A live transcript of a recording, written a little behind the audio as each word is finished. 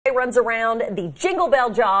runs around the Jingle Bell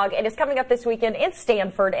Jog, and it's coming up this weekend in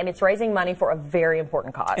Stanford, and it's raising money for a very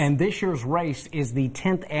important cause. And this year's race is the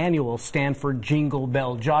 10th annual Stanford Jingle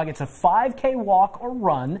Bell Jog. It's a 5K walk or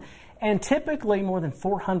run, and typically more than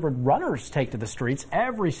 400 runners take to the streets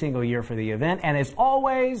every single year for the event. And as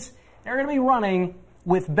always, they're going to be running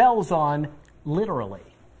with bells on, literally.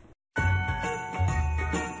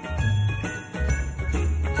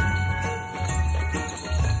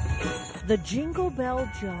 The Jingle Bell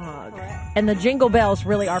Jog. And the Jingle Bells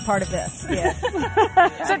really are part of this. Yes.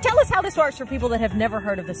 So tell us how this works for people that have never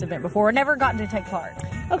heard of this event before or never gotten to take part.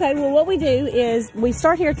 Okay, well, what we do is we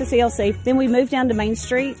start here at the CLC, then we move down to Main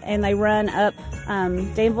Street, and they run up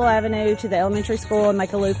Danville Avenue to the elementary school and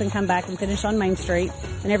make a loop and come back and finish on Main Street.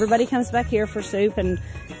 And everybody comes back here for soup and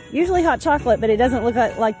usually hot chocolate, but it doesn't look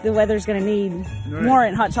like the weather's going to need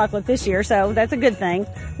warrant hot chocolate this year, so that's a good thing.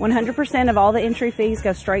 100% of all the entry fees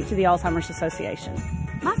go straight to the Alzheimer's Association.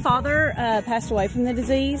 My father passed away from the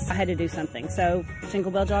disease. I had to do something, so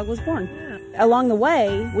Jingle Bell Jog was born. Along the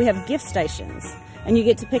way, we have gift stations, and you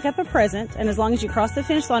get to pick up a present, and as long as you cross the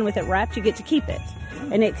finish line with it wrapped, you get to keep it.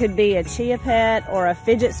 And it could be a chia pet or a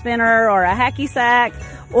fidget spinner or a hacky sack,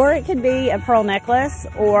 or it could be a pearl necklace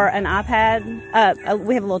or an iPad.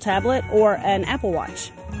 We have a little tablet or an Apple Watch.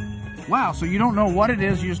 Wow, so you don't know what it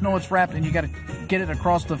is, you just know it's wrapped and you got to get it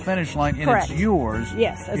across the finish line and Correct. It's yours.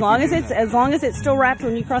 Yes, as long as it's still wrapped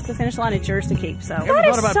when you cross the finish line, it's yours to keep. So You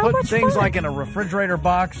ever thought about putting things like in a refrigerator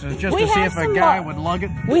box just to see if a guy would lug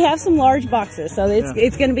it? We have some large boxes, so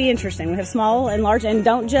it's going to be interesting. We have small and large, and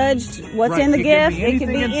don't judge what's in the gift. It could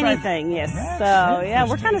be anything, yes. So, yeah,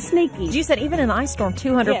 we're kind of sneaky. You said even an ice storm,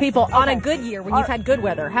 200 people on a good year when you've had good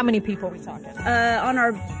weather. How many people are we talking? On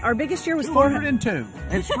our biggest year was 402.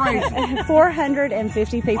 It's crazy.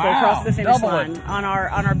 450 people across the finish line on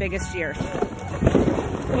our biggest year.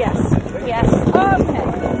 Yes.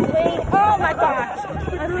 Okay. Oh my gosh.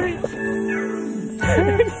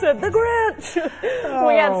 He said the Grinch.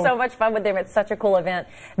 We had so much fun with them. It's such a cool event.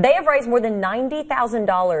 They have raised more than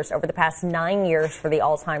 $90,000 over the past 9 years for the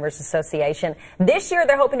Alzheimer's Association. This year,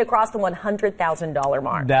 they're hoping to cross the $100,000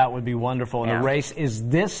 mark. That would be wonderful. And the race is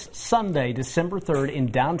this Sunday, December 3rd in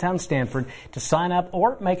downtown Stanford. To sign up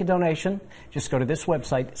or make a donation, just go to this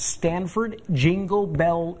website,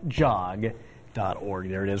 StanfordJingleBellJog.org.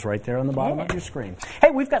 There it is right there on the bottom of your screen. Hey,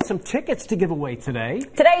 we've got some tickets to give away today.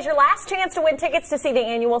 Today's your last chance to win tickets to see the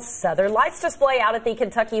annual Southern Lights display out at the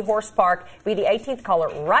Kentucky Horse Park. Be the 18th caller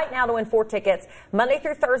right now to win 4 tickets. Monday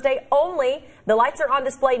through Thursday only. The lights are on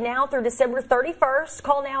display now through December 31st.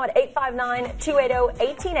 Call now at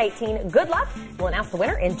 859-280-1818. Good luck. We'll announce the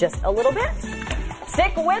winner in just a little bit.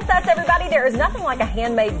 Stick with us, everybody. There is nothing like a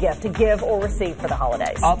handmade gift to give or receive for the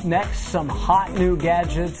holidays. Up next, some hot new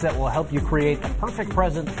gadgets that will help you create the perfect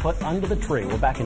present to put under the tree. We're back in